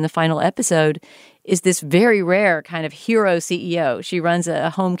talks to in the final episode is this very rare kind of hero CEO. She runs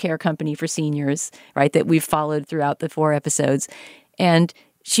a home care company for seniors, right, that we've followed throughout the 4 episodes. And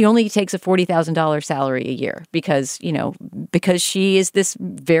she only takes a $40,000 salary a year because she is this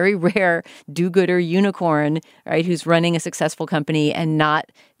very rare do-gooder unicorn, right, who's running a successful company and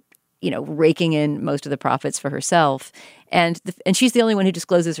not raking in most of the profits for herself. And she's the only one who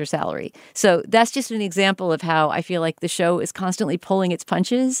discloses her salary. So that's just an example of how I feel like the show is constantly pulling its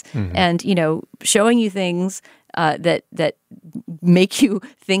punches and, showing you things that make you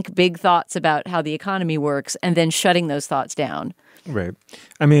think big thoughts about how the economy works and then shutting those thoughts down. Right.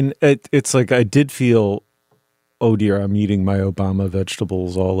 I mean, it's like I did feel, oh dear, I'm eating my Obama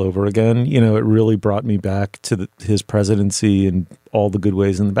vegetables all over again. It really brought me back to his presidency in all the good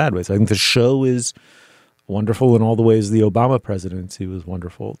ways and the bad ways. I think the show is wonderful in all the ways the Obama presidency was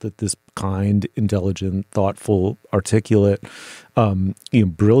wonderful, that this kind, intelligent, thoughtful, articulate,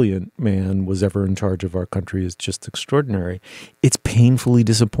 brilliant man was ever in charge of our country is just extraordinary. It's painfully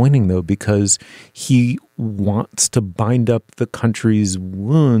disappointing, though, because he wants to bind up the country's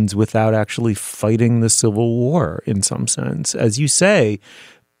wounds without actually fighting the Civil War in some sense. As you say,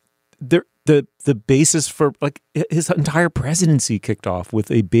 the basis for, like, his entire presidency kicked off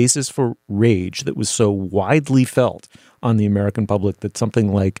with a basis for rage that was so widely felt on the American public that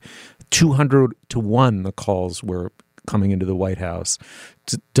something like 200 to 1 the calls were coming into the White House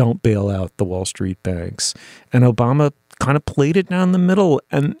to don't bail out the Wall Street banks. And Obama kind of played it down the middle,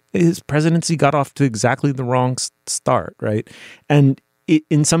 and his presidency got off to exactly the wrong start, right? And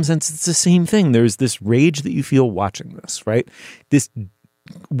in some sense, it's the same thing. There's this rage that you feel watching this, right? This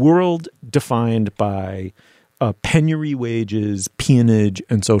world defined by penury wages, peonage,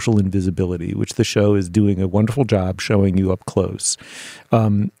 and social invisibility, which the show is doing a wonderful job showing you up close.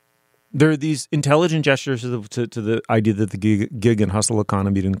 There are these intelligent gestures to the idea that the gig and hustle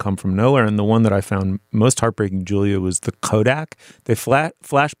economy didn't come from nowhere. And the one that I found most heartbreaking, Julia, was the Kodak. They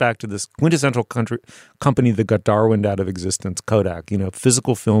flash back to this quintessential company that got Darwined out of existence, Kodak,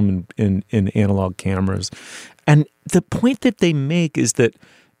 physical film in analog cameras. And the point that they make is that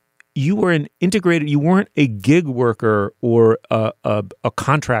you were an integrated, you weren't a gig worker or a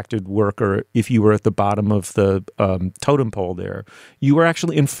contracted worker if you were at the bottom of the totem pole there. You were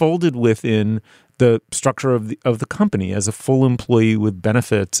actually enfolded within the structure of the company as a full employee with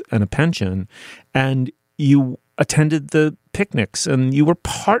benefits and a pension. And you attended the picnics and you were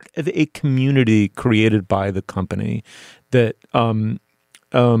part of a community created by the company that,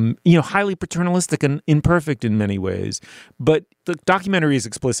 highly paternalistic and imperfect in many ways. But the documentary is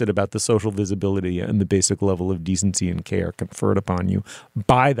explicit about the social visibility and the basic level of decency and care conferred upon you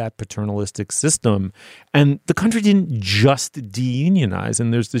by that paternalistic system. And the country didn't just de-unionize.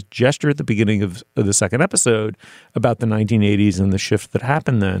 And there's this gesture at the beginning of the second episode about the 1980s and the shift that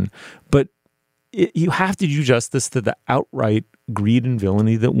happened then. But you have to do justice to the outright greed and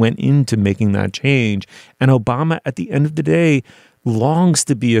villainy that went into making that change. And Obama, at the end of the day, longs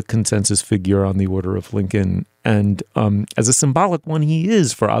to be a consensus figure on the order of Lincoln. And as a symbolic one, he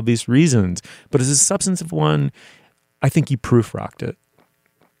is for obvious reasons. But as a substantive one, I think he proof-rocked it.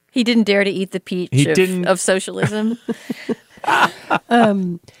 He didn't dare to eat the peach of socialism.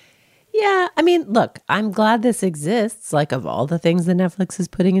 Yeah, I mean, look, I'm glad this exists. Like, of all the things that Netflix is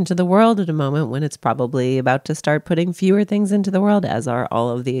putting into the world at a moment when it's probably about to start putting fewer things into the world, as are all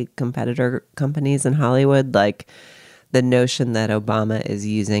of the competitor companies in Hollywood, like the notion that Obama is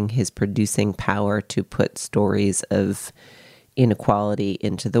using his producing power to put stories of inequality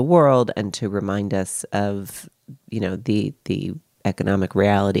into the world and to remind us of, the economic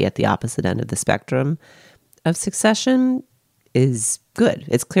reality at the opposite end of the spectrum of Succession is good.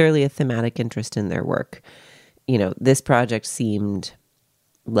 It's clearly a thematic interest in their work. This project seemed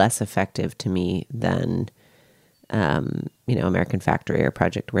less effective to me than, American Factory, or a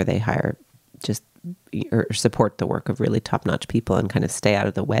project where they hire or support the work of really top-notch people and kind of stay out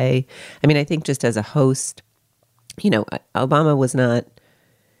of the way. I mean, I think just as a host, Obama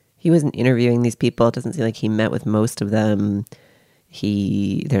he wasn't interviewing these people. It doesn't seem like he met with most of them.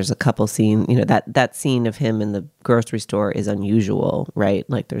 There's a couple scenes, that scene of him in the grocery store is unusual, right?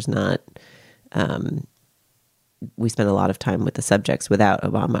 Like there's not, we spend a lot of time with the subjects without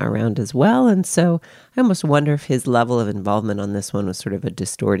Obama around as well. And so I almost wonder if his level of involvement on this one was sort of a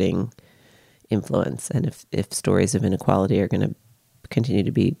distorting influence. And if stories of inequality are going to continue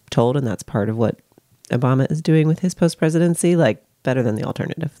to be told, and that's part of what Obama is doing with his post-presidency, like better than the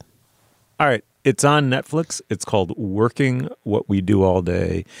alternative. All right. It's on Netflix. It's called Working What We Do All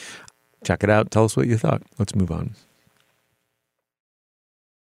Day. Check it out. Tell us what you thought. Let's move on.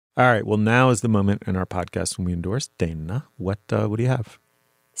 All right. Well, now is the moment in our podcast when we endorse. Dana, what do you have?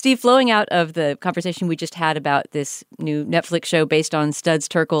 Steve, flowing out of the conversation we just had about this new Netflix show based on Studs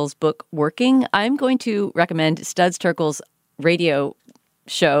Terkel's book, Working, I'm going to recommend Studs Terkel's radio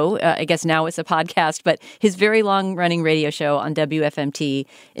show. I guess now it's a podcast, but his very long-running radio show on WFMT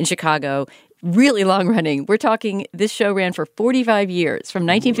in Chicago. Really long running. We're talking, this show ran for 45 years, from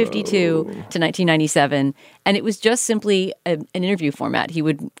 1952 to 1997. And it was just simply an interview format. He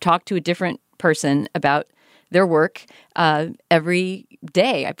would talk to a different person about their work every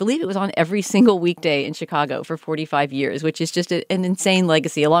day. I believe it was on every single weekday in Chicago for 45 years, which is just an insane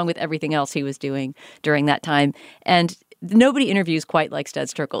legacy, along with everything else he was doing during that time. And nobody interviews quite like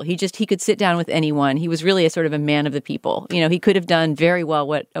Studs Terkel. He could sit down with anyone. He was really a sort of a man of the people. He could have done very well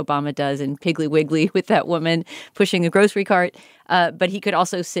what Obama does in Piggly Wiggly with that woman pushing a grocery cart. But he could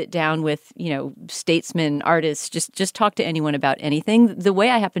also sit down with, statesmen, artists, just talk to anyone about anything. The way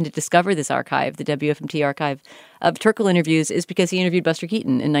I happened to discover this archive, the WFMT archive of Terkel interviews, is because he interviewed Buster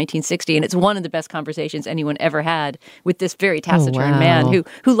Keaton in 1960. And it's one of the best conversations anyone ever had with this very taciturn man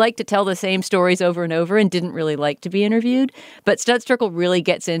who liked to tell the same stories over and over and didn't really like to be interviewed. But Studs Terkel really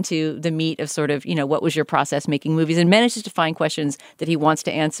gets into the meat of sort of, what was your process making movies, and manages to find questions that he wants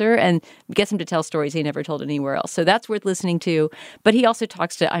to answer and gets him to tell stories he never told anywhere else. So that's worth listening to. But he also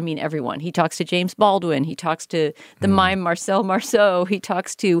talks to, everyone. He talks to James Baldwin. He talks to the mime Marcel Marceau. He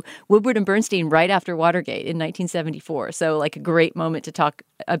talks to Woodward and Bernstein right after Watergate in 1974. So like a great moment to talk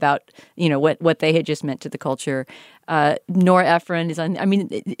about, what they had just meant to the culture. Nora Ephron is on,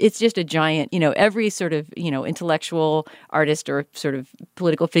 it's just a giant, every sort of, intellectual artist or sort of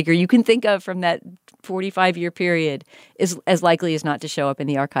political figure you can think of from that 45-year period is as likely as not to show up in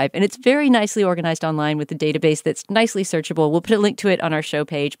the archive. And it's very nicely organized online with a database that's nicely searchable. We'll put a link to it on our show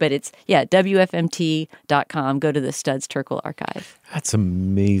page, but it's, WFMT.com. Go to the Studs Terkel archive. That's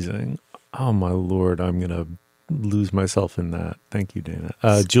amazing. Oh, my Lord. I'm going to lose myself in that. Thank you, Dana.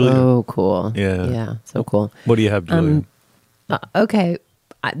 Julia. So cool. Yeah. So cool. What do you have, Julia? Okay.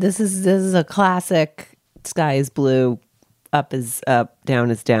 This is a classic sky is blue, up is up, down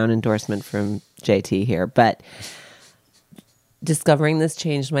is down endorsement from JT here. But discovering this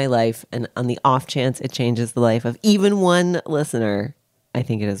changed my life, and on the off chance it changes the life of even one listener, I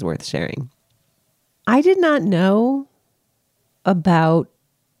think it is worth sharing. I did not know about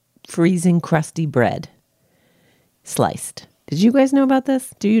freezing crusty bread sliced. Did you guys know about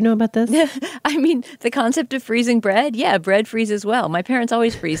this? Do you know about this? I mean, the concept of freezing bread, yeah, bread freezes well. My parents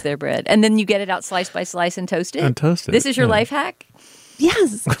always freeze their bread. And then you get it out slice by slice and toast it. And toast it. This is your life hack?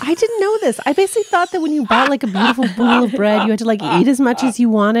 Yes, I didn't know this. I basically thought that when you bought like a beautiful bowl of bread, you had to like eat as much as you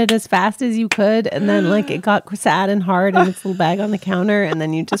wanted as fast as you could. And then like it got sad and hard in its little bag on the counter. And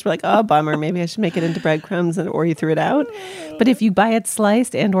then you just were like, oh, bummer, maybe I should make it into breadcrumbs, or you threw it out. But if you buy it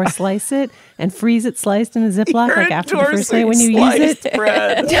sliced and or slice it and freeze it sliced in a Ziploc, You're like after the first day when you use it.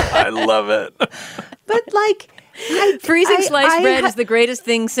 Bread. I love it. But like... freezing sliced bread is the greatest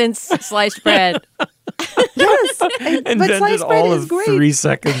thing since sliced bread. Yes, but Invented sliced bread all is of great. 3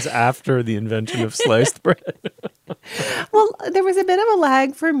 seconds after the invention of sliced bread. Well, there was a bit of a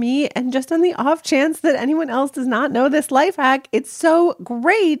lag for me, and just on the off chance that anyone else does not know this life hack, it's so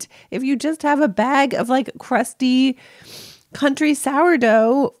great if you just have a bag of like crusty country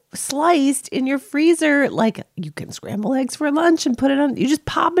sourdough sliced in your freezer. Like you can scramble eggs for lunch and put it on, you just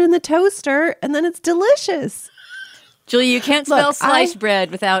pop it in the toaster and then it's delicious. Julie, you can't spell sliced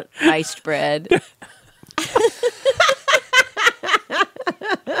bread without iced bread.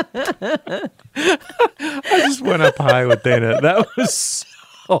 I just went up high with Dana. That was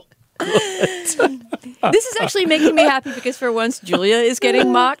so good. This is actually making me happy because for once Julia is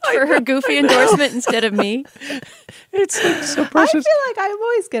getting mocked for her goofy endorsement instead of me. It's like so precious. I feel like I'm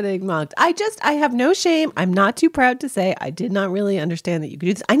always getting mocked. I have no shame. I'm not too proud to say I did not really understand that you could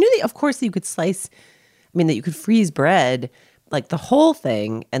do this. I knew that, of course, that you could that you could freeze bread, like the whole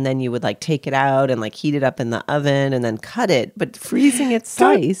thing, and then you would like take it out and like heat it up in the oven and then cut it. But freezing it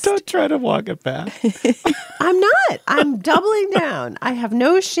sliced. Don't try to walk it back. I'm not. I'm doubling down. I have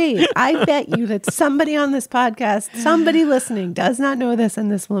no shame. I bet you that somebody on this podcast, somebody listening, does not know this, and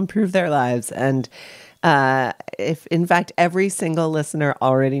this will improve their lives. And if, in fact, every single listener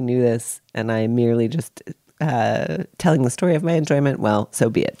already knew this, and I merely just telling the story of my enjoyment, well, so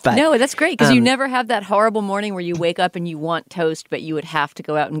be it. But no, that's great because you never have that horrible morning where you wake up and you want toast, but you would have to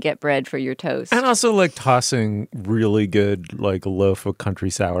go out and get bread for your toast. And also like tossing really good like a loaf of country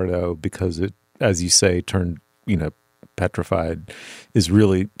sourdough because it, as you say, turned, petrified is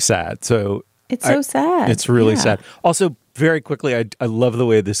really sad. So it's so sad. It's really sad. Also, very quickly, I love the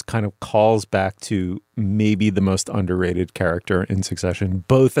way this kind of calls back to maybe the most underrated character in Succession,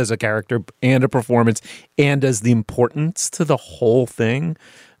 both as a character and a performance, and as the importance to the whole thing,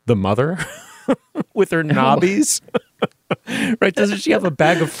 the mother with her knobbies. Right? Doesn't she have a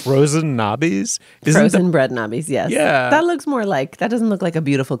bag of frozen knobbies? Frozen bread knobbies, yes. Yeah. That doesn't look like a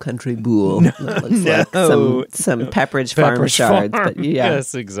beautiful country boule. No, that looks like some Pepperidge Farm shards. But yeah.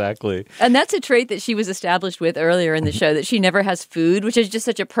 Yes, exactly. And that's a trait that she was established with earlier in the show, that she never has food, which is just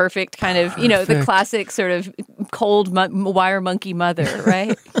such a perfect kind of, the classic sort of cold wire monkey mother,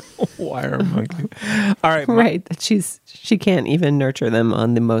 right? Wire monkey. All right. Right. That she can't even nurture them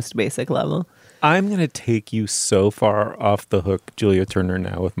on the most basic level. I'm going to take you so far off the hook, Julia Turner,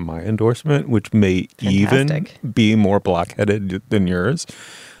 now with my endorsement, which may even be more blockheaded than yours.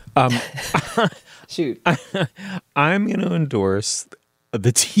 Shoot. I'm going to endorse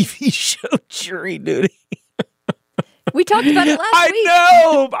the TV show Jury Duty. We talked about it last week.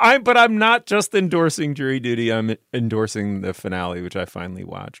 I know, but I'm not just endorsing Jury Duty. I'm endorsing the finale, which I finally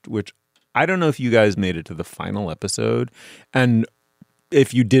watched, which I don't know if you guys made it to the final episode. And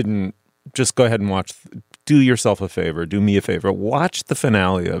if you didn't, just go ahead and watch. Do yourself a favor. Do me a favor. Watch the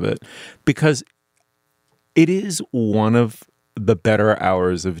finale of it, because it is one of the better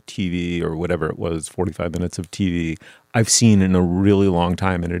hours of TV, or whatever it was, 45 minutes of TV I've seen in a really long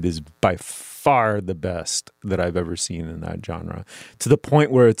time. And it is by far the best that I've ever seen in that genre, to the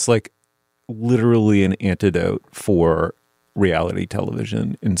point where it's like literally an antidote for reality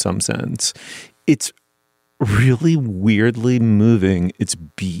television in some sense. It's really weirdly moving. It's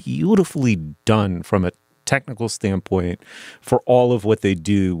beautifully done from a technical standpoint for all of what they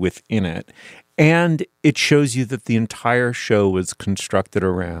do within it. And it shows you that the entire show was constructed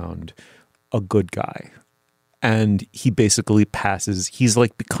around a good guy. And he basically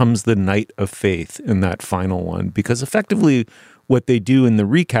becomes the knight of faith in that final one, because effectively what they do in the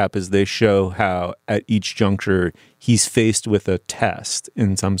recap is they show how at each juncture he's faced with a test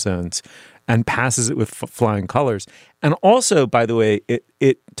in some sense, and passes it with flying colors. And also, by the way,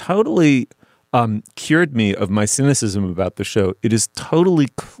 it totally cured me of my cynicism about the show. It is totally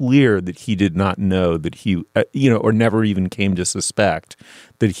clear that he did not know that he, or never even came to suspect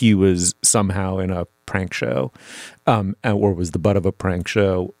that he was somehow in a prank show, or was the butt of a prank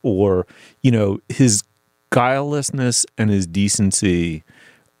show, or, his guilelessness and his decency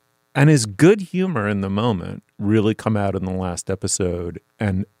and his good humor in the moment really come out in the last episode.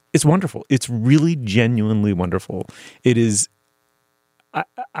 And it's wonderful. It's really genuinely wonderful. It is.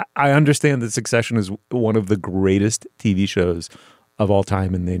 I understand that Succession is one of the greatest TV shows of all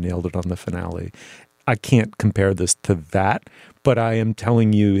time, and they nailed it on the finale. I can't compare this to that, but I am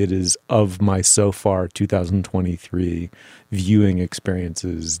telling you it is, of my so far 2023 viewing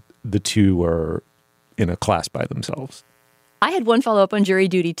experiences, the two are in a class by themselves. I had one follow-up on Jury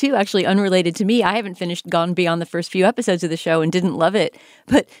Duty, too, actually unrelated to me. I haven't gone beyond the first few episodes of the show and didn't love it.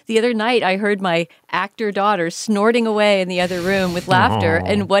 But the other night, I heard my actor daughter snorting away in the other room with laughter.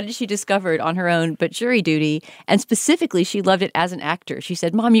 And what did she discover on her own but Jury Duty? And specifically, she loved it as an actor. She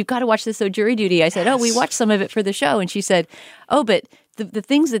said, "Mom, you've got to watch this Jury Duty." I said, "Oh, we watched some of it for the show." And she said, "Oh, but the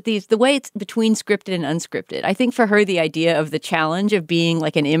things that the way it's between scripted and unscripted." I think for her, the idea of the challenge of being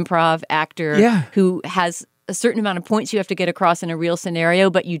like an improv actor who has a certain amount of points you have to get across in a real scenario,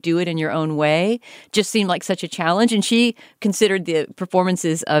 but you do it in your own way, just seemed like such a challenge. And she considered the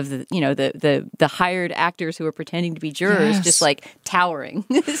performances of the hired actors who were pretending to be jurors just like towering.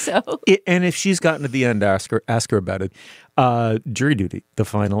 And if she's gotten to the end, ask her about it. Jury Duty, the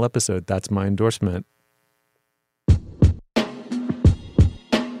final episode. That's my endorsement.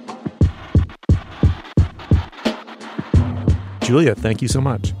 Julia, thank you so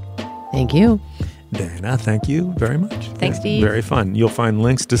much. Thank you. Dana, thank you very much. Thanks, Steve. Very fun. You'll find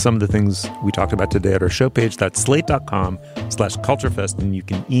links to some of the things we talked about today at our show page. That's slate.com/culturefest, and you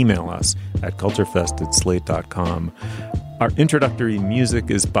can email us at culturefest@slate.com. Our introductory music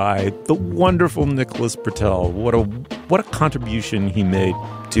is by the wonderful Nicholas Britell. What a contribution he made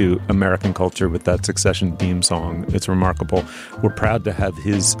to American culture with that Succession theme song. It's remarkable. We're proud to have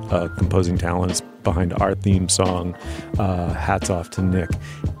his composing talents behind our theme song. Hats off to Nick.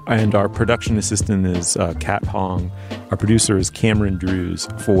 And our production assistant is Kat Hong. Our producer is Cameron Drews.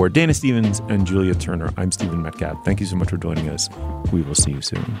 For Dana Stevens and Julia Turner, I'm Stephen Metcalf. Thank you so much for joining us. We will see you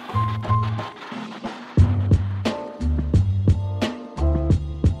soon.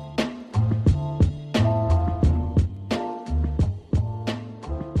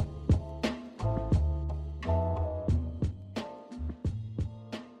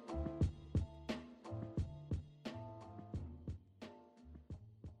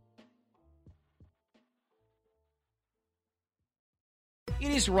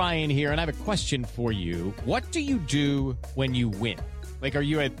 It is Ryan here, and I have a question for you. What do you do when you win? Like, are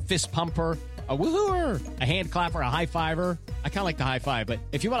you a fist pumper, a woo-hooer, a hand clapper, a high-fiver? I kind of like the high-five, but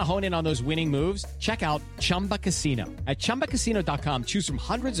if you want to hone in on those winning moves, check out Chumba Casino. At ChumbaCasino.com, choose from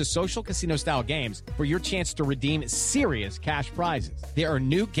hundreds of social casino-style games for your chance to redeem serious cash prizes. There are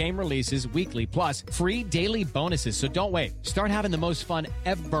new game releases weekly, plus free daily bonuses, so don't wait. Start having the most fun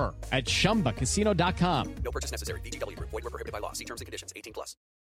ever at ChumbaCasino.com. No purchase necessary. VGW Group. Void where prohibited by law. See terms and conditions. 18+.